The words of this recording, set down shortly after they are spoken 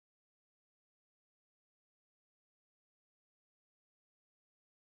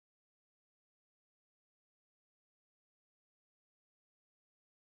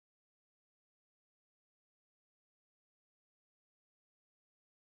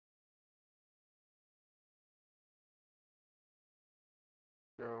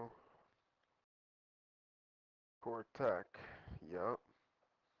Go. Core Tech. Yup.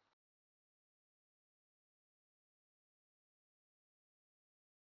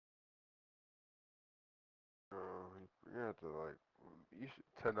 You're gonna have to you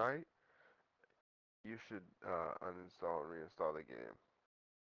should tonight. You should uninstall and reinstall the game.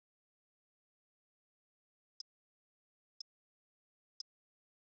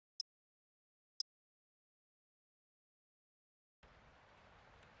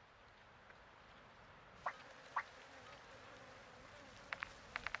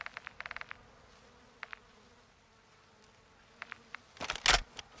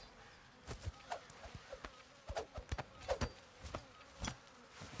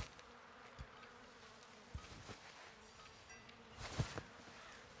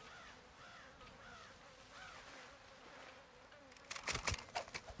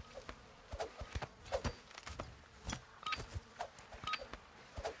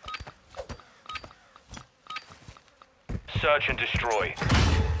 Search and destroy.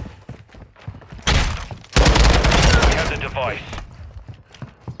 We have the device.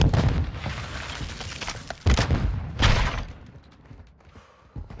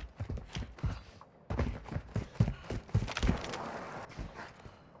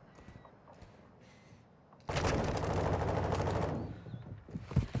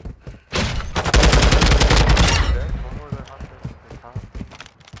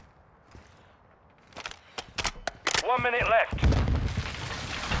 One minute left.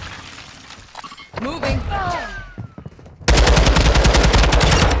 Moving.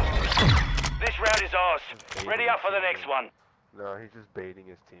 This round is ours. Ready up for the next one. No, he's just baiting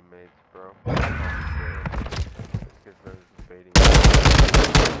his teammates, bro. This kid's just baiting. His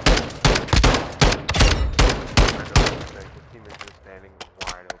teammates are standing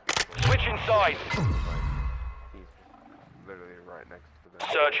wide open. Switch inside. He's literally right next to them.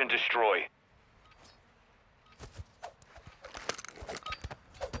 Search and destroy.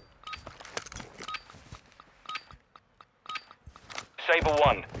 Sabre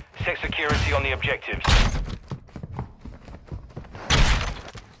 1, set security on the objectives.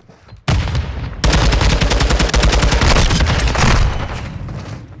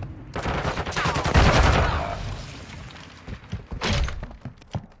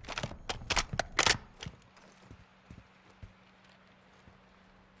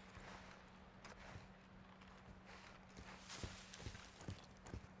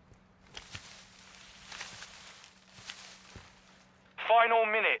 Final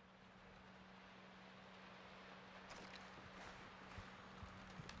minute.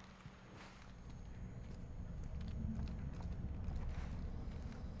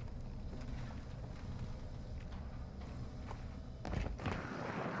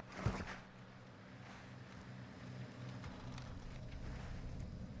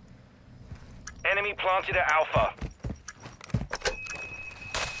 Enemy planted at Alpha.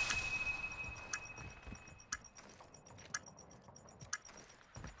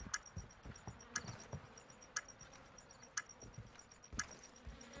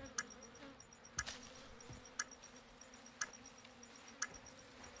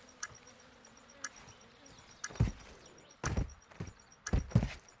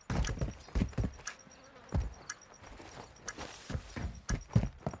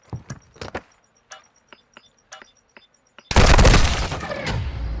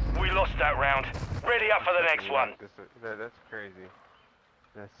 That round. Ready up for the next one. That's crazy.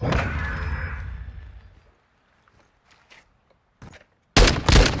 That's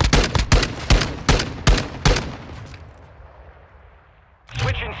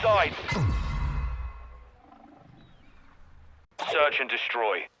Switch inside. Search and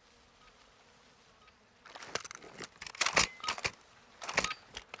destroy.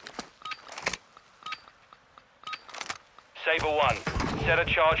 Sabre 1, set a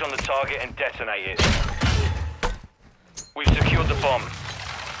charge on the target and detonate it. We've secured the bomb.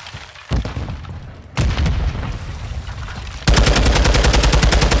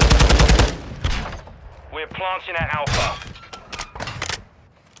 We're planting at Alpha.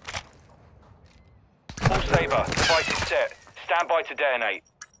 All Sabre, device is set. Stand by to detonate.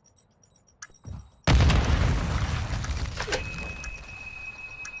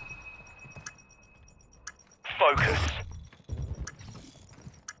 Focus.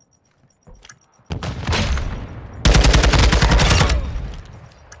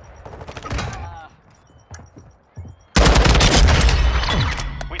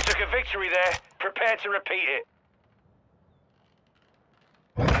 Victory there. Prepare to repeat it.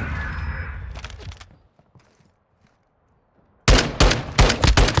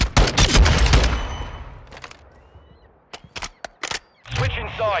 Switch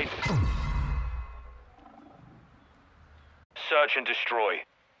inside. Search and destroy.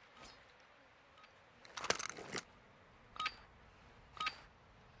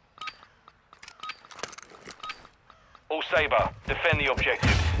 All Sabre, defend the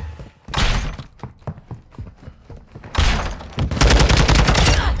objectives.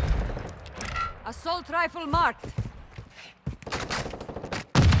 Assault rifle marked.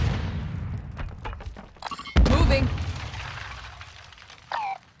 Moving.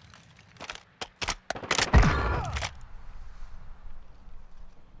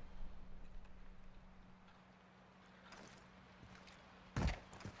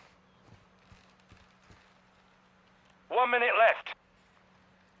 One minute left.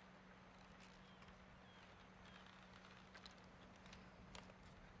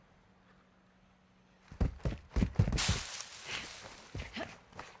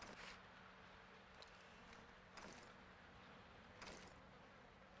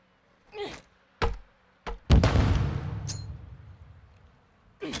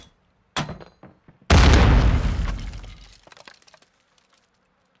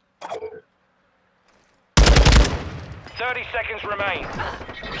 Thirty seconds remain.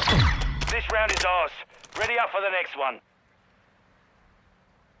 This round is ours. Ready up for the next one.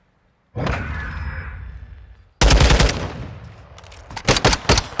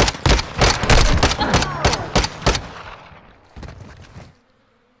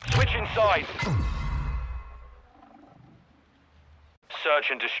 Switch inside.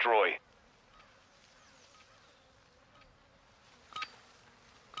 Search and destroy.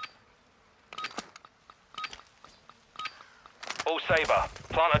 All Sabre,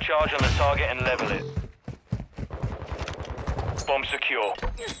 plant a charge on the target and level it. Bomb secure.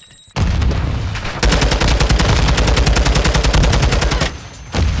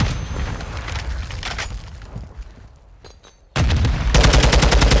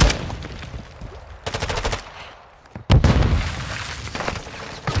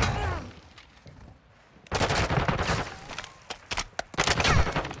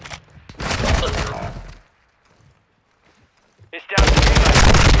 It's down to you.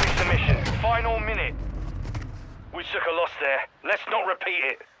 Finish the mission. Final minute. We took a loss there. Let's not repeat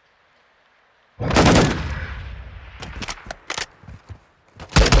it.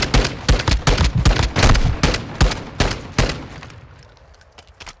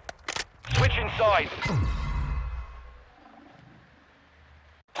 Switch inside.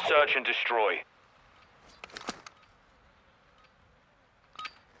 Search and destroy.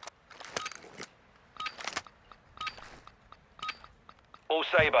 All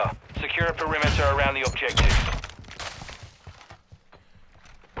Sabre, secure a perimeter around the objective.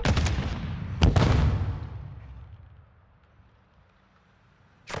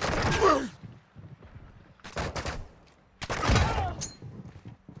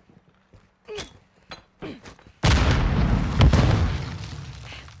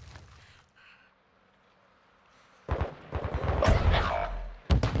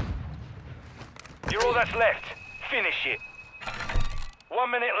 You're all that's left. Finish it. 1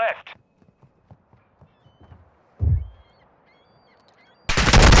 minute left.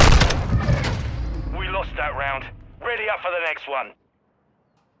 We lost that round. Ready up for the next one.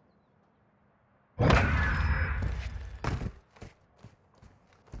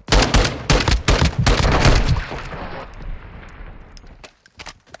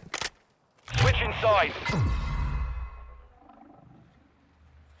 Switch inside.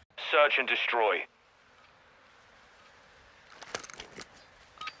 Search and destroy.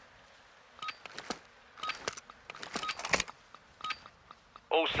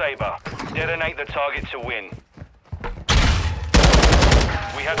 All Sabre, detonate the target to win.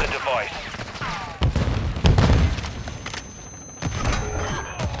 We have the device.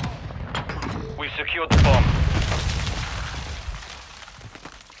 We've secured the bomb.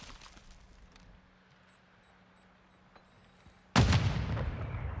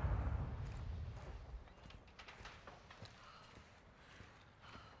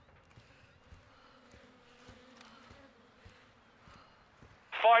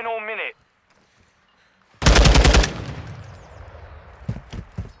 Final minute.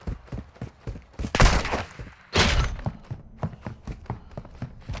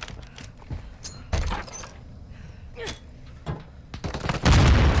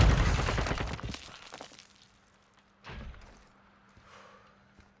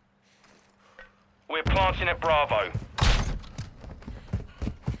 We're planting at Bravo.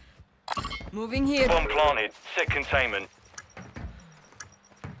 Moving here. Bomb planted. Set containment.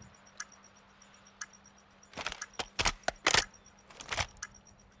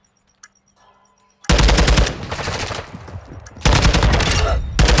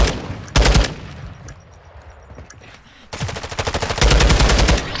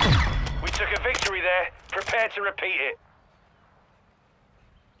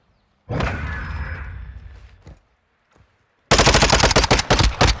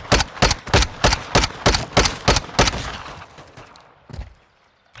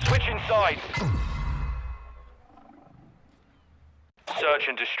 sides. Search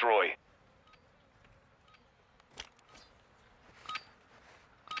and destroy.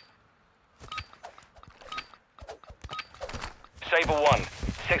 Sabre 1,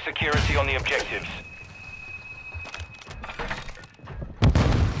 set security on the objectives.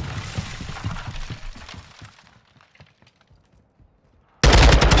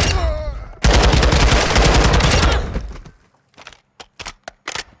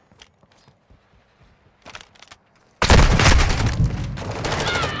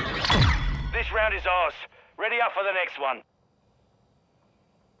 This round is ours. Ready up for the next one.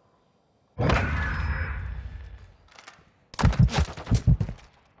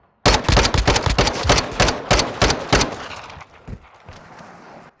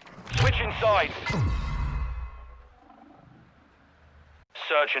 Switch inside.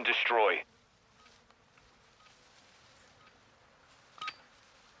 Search and destroy.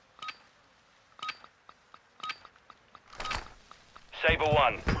 Sabre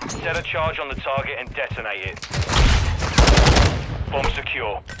 1, set a charge on the target and detonate it. Bomb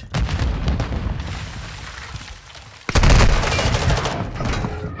secure.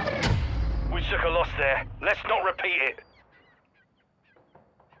 We took a loss there. Let's not repeat it.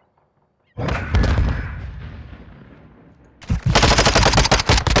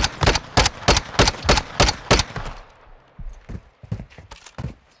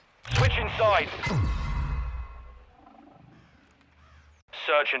 Switch inside.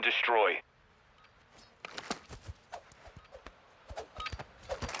 Search and destroy.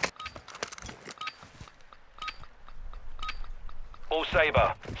 All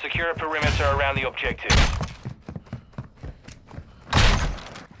Sabre, secure a perimeter around the objective.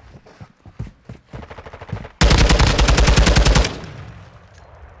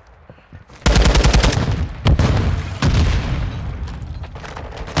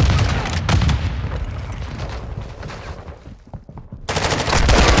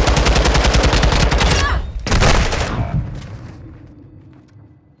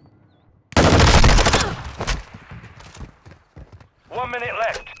 One minute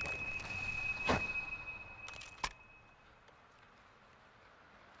left.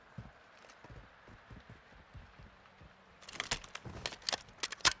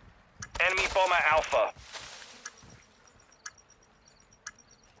 Enemy bomber Alpha.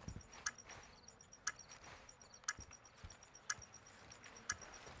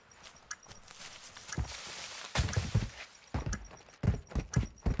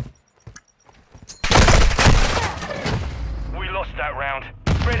 We lost that round.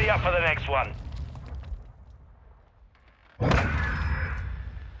 Ready up for the next one.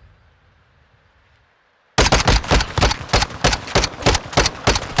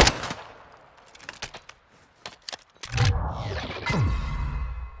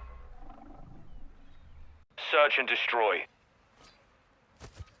 Search and destroy.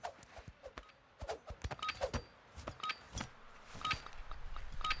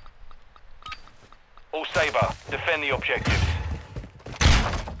 All Sabre, defend the objectives.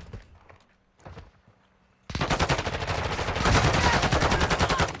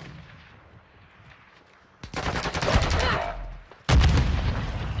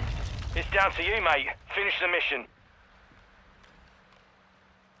 It's down to you, mate. Finish the mission.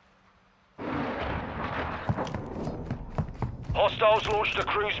 Hostiles launched a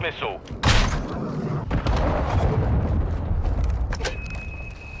cruise missile.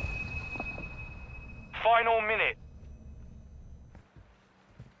 Final minute.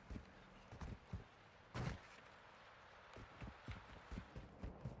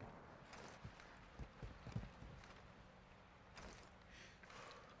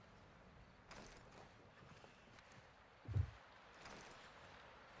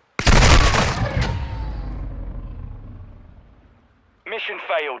 Mission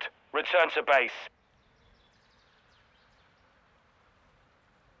failed. Return to base.